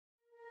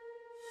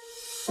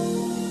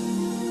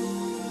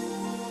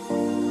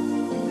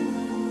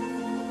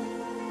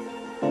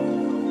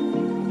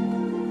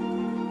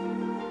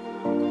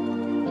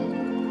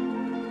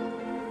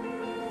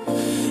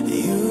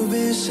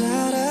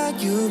shout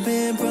out, you've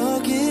been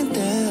broken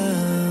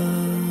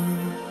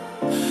down.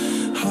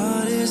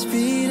 Heart is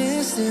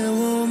beating, still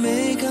won't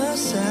make a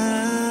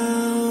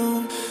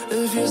sound.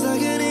 It feels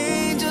like an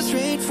angel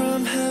straight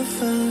from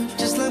heaven,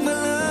 just like my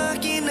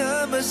lucky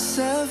number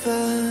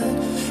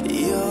 7.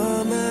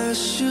 You're my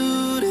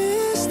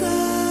shooting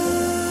star.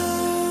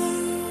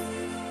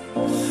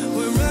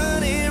 We're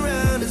running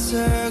round in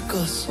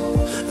circles,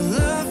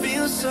 love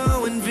feels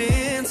so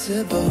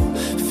invincible.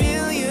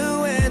 Feel you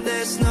when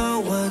there's no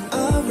one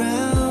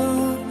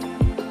around.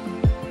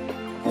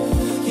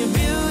 Your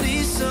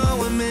beauty's so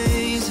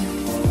amazing,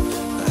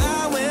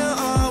 I will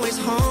always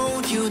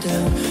hold you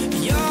down.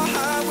 Your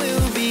heart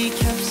will be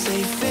kept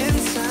safe and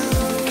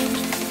sound.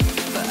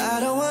 But I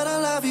don't wanna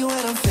love you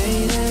when I'm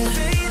faded.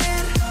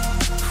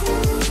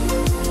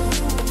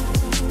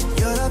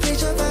 You're the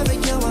picture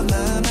perfect, you're on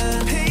my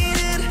mind.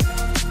 Painted.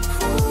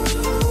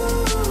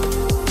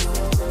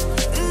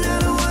 And I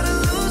don't wanna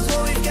lose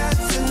what we've got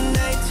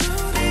tonight,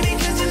 baby,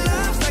 'cause your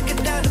love's like a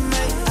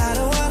dynamite. I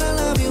don't wanna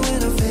love you when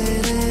I'm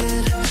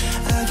faded.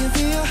 I can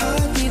feel your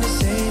heartbeat to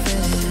save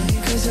it,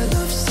 'cause your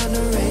love's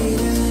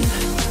underrated.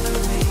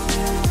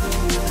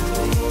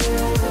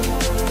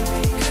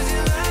 'Cause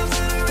your love's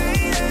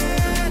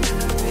underrated.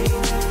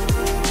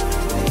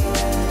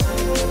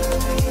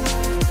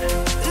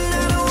 And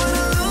I don't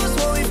wanna lose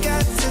what we've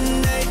got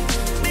tonight,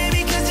 baby,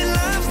 'cause your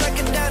love's like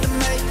a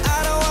dynamite. I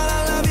don't wanna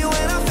love you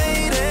when I'm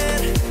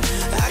faded.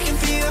 I can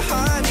feel your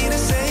heartbeat to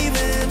save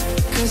it,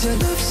 'cause your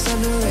love's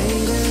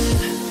underrated.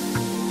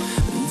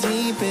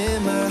 Deep in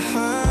my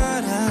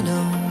heart, I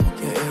know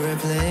you're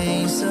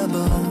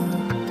irreplaceable.